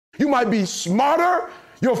You might be smarter.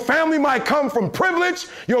 Your family might come from privilege.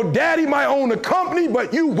 Your daddy might own a company,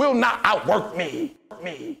 but you will not outwork me.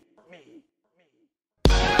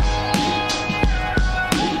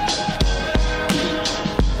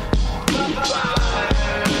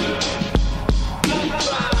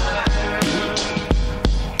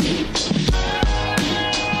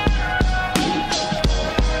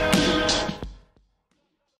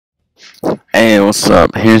 Hey, what's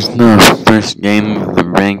up? Here's the first game of the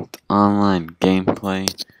ranked online gameplay.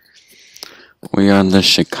 We are the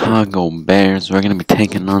Chicago Bears. We're gonna be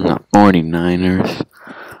taking on the 49ers.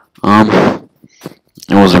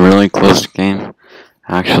 It was a really close game.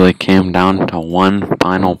 Actually came down to one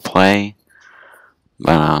final play.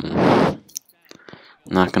 But I'm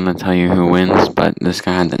not gonna tell you who wins, but this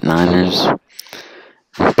guy had the Niners.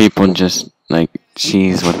 People just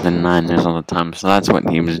cheese with the Niners all the time, so that's what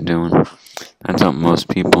he was doing. That's what most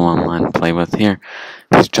people online play with. Here,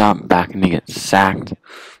 he's dropped back and he gets sacked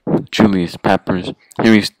with Julius Peppers.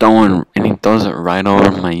 Here he's throwing, and he throws it right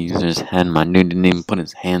over my user's head. My dude didn't even put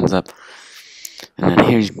his hands up. And then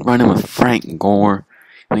here he's running with Frank Gore.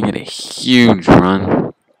 We get a huge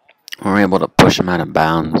run. We're able to push him out of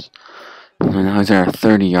bounds. And now he's at our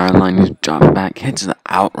 30-yard line. He's dropped back, hits the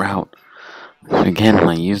out route. Again,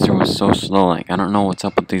 my user was so slow. I don't know what's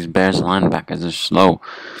up with these Bears linebackers. They're slow.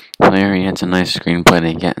 So there he hits a nice screenplay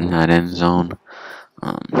to get in that end zone.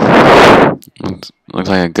 Looks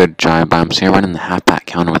like a good drive by him. So you're running the halfback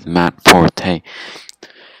counter with Matt Forte.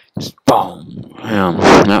 Just boom.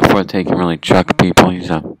 Matt Forte can really truck people.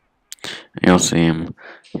 You'll see him.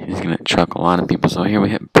 He's going to truck a lot of people. So here we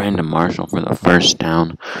hit Brandon Marshall for the first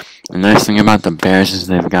down. The nice thing about the Bears is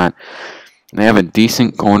they have a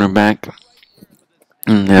decent cornerback.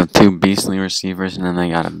 And they have two beastly receivers, and then they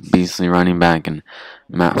got a beastly running back and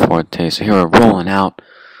Matt Forte. So here we're rolling out,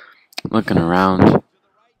 looking around,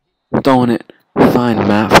 throwing it, find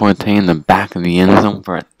Matt Forte in the back of the end zone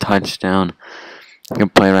for a touchdown.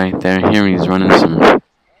 Good play right there. Here he's running some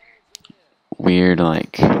weird, I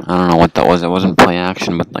don't know what that was. It wasn't play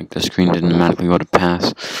action, but the screen didn't automatically go to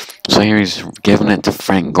pass. So here he's giving it to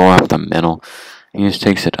Frank Gore up the middle. He just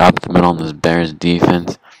takes it up the middle on this Bears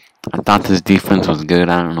defense. I thought this defense was good.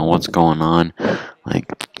 I don't know what's going on.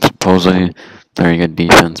 Supposedly, very good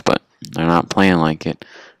defense, but they're not playing like it.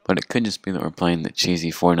 But it could just be that we're playing the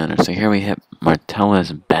cheesy 49ers. So here we hit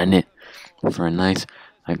Martellus Bennett for a nice,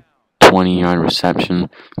 20-yard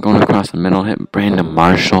reception. Going across the middle, hit Brandon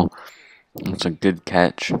Marshall. It's a good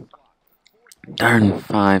catch. 3rd and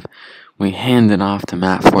 5. We hand it off to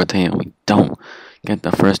Matt Forte, and we don't get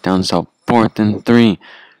the first down. So 4th and 3.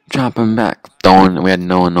 Drop him back. We had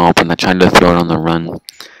no one open. I tried to throw it on the run.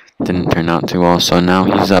 Didn't turn out too well. So now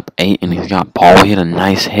he's up 8 and he's got ball. He had a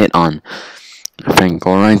nice hit on Frank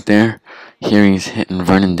Gore right there. Here he's hitting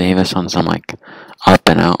Vernon Davis on some up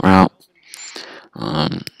and out route.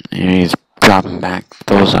 Here he's dropping back.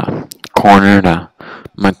 Throws a corner to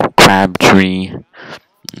Michael Crabtree.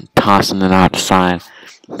 Tossing it outside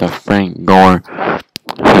to Frank Gore.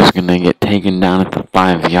 Who's going to get taken down at the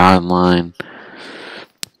 5-yard line.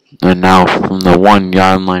 And now from the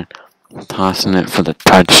 1-yard line, tossing it for the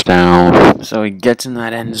touchdown. So he gets in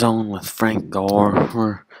that end zone with Frank Gore.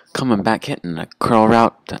 We're coming back, hitting a curl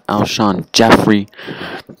route to Alshon Jeffrey.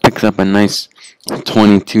 Picks up a nice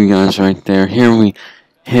 22 yards right there. Here we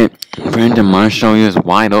hit Brandon Marshall. He was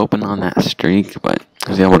wide open on that streak, but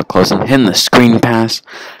he was able to close him. Hitting the screen pass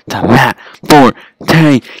to Matt Forte.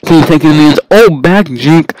 Can you take it in the end? Oh, back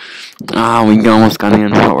jink. We almost got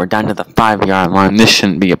in, but we're down to the 5-yard line. This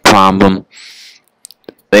shouldn't be a problem.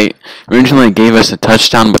 They originally gave us a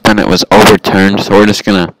touchdown, but then it was overturned, so we're just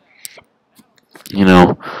gonna,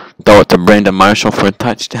 throw it to Brandon Marshall for a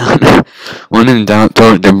touchdown. When in doubt,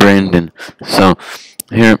 throw it to Brandon. So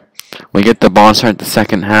here we get the ball, start the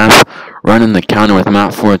second half, running the counter with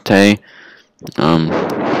Matt Forte.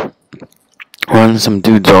 Running some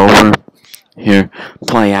dudes over. Here,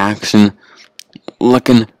 play action.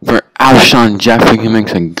 Looking for Alshon Jeffrey. He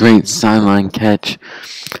makes a great sideline catch.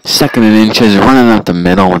 2nd and inches, running up the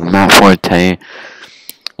middle with Matt Forte.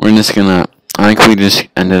 We're just gonna, I think we just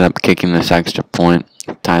ended up kicking this extra point.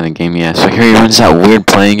 Tie the game, yeah. So here he runs that weird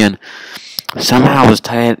play again. Somehow was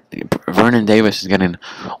tight. Vernon Davis is getting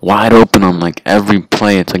wide open on every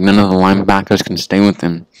play. It's none of the linebackers can stay with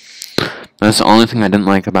him. That's the only thing I didn't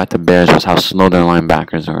like about the Bears was how slow their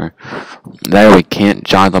linebackers were. There we can't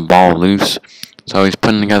jog the ball loose. So he's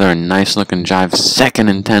putting together a nice looking drive. 2nd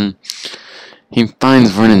and 10. He finds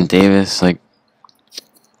Vernon Davis.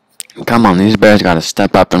 Come on, these Bears got to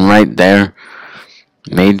step up. And right there,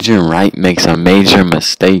 Major Wright makes a major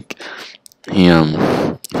mistake. He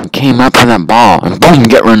He came up for that ball, and boom,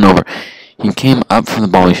 get run over. He came up for the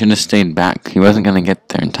ball. He should have stayed back. He wasn't going to get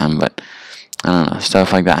there in time, but I don't know.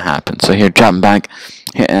 Stuff like that happens. So here, dropping back,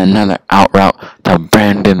 hit another out route to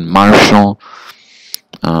Brandon Marshall.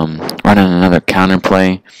 Running another counter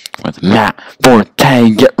play with Matt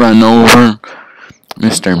Forte. Get run over.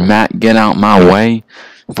 Mr. Matt, get out my way.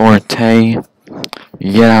 Forte,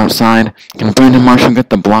 get outside. Can Brandon Marshall get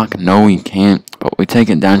the block? No, he can't. But we take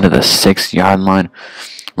it down to the 6-yard line.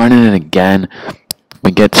 Running it again.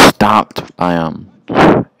 We get stopped by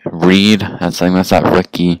Reed. That's that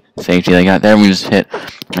rookie safety they got there. We just hit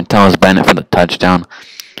Martellus Bennett for the touchdown.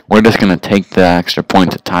 We're just going to take the extra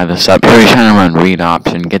point to tie this up. Here he's trying to run read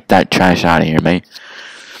option. Get that trash out of here, mate.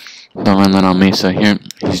 Don't run that on me. So here,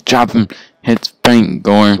 he's dropping, hits Frank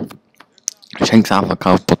Gore. Shakes off a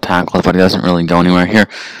couple tackles, but he doesn't really go anywhere. Here,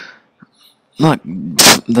 look,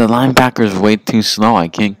 the linebacker's way too slow. I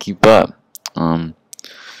can't keep up.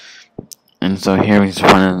 And so here he's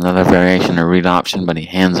running another variation of read option, but he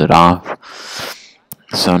hands it off.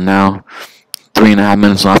 So now, 3.5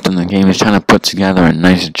 minutes left in the game. He's trying to put together a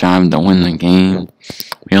nice job to win the game.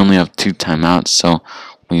 We only have 2 timeouts, so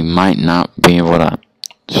we might not be able to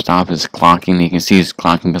stop his clocking. You can see he's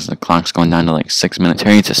clocking because the clock's going down to like 6 minutes.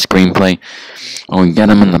 Here it's a screenplay. And we get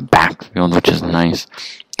him in the backfield, which is nice.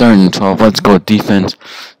 3rd and 12. Let's go defense.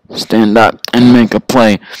 Stand up and make a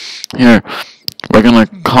play. Here, we're going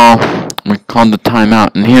to call the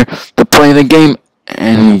timeout. And here, to play the game.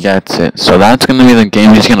 And he gets it. So that's going to be the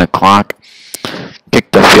game. He's going to clock.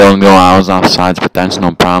 Kick the field goal. I was offsides, but that's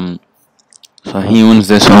no problem. So he wins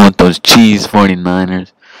this one with those cheese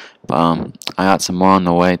 49ers. I got some more on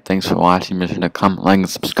the way. Thanks for watching. Be sure to comment, like, and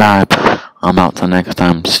subscribe. I'm out till next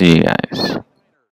time. See you guys.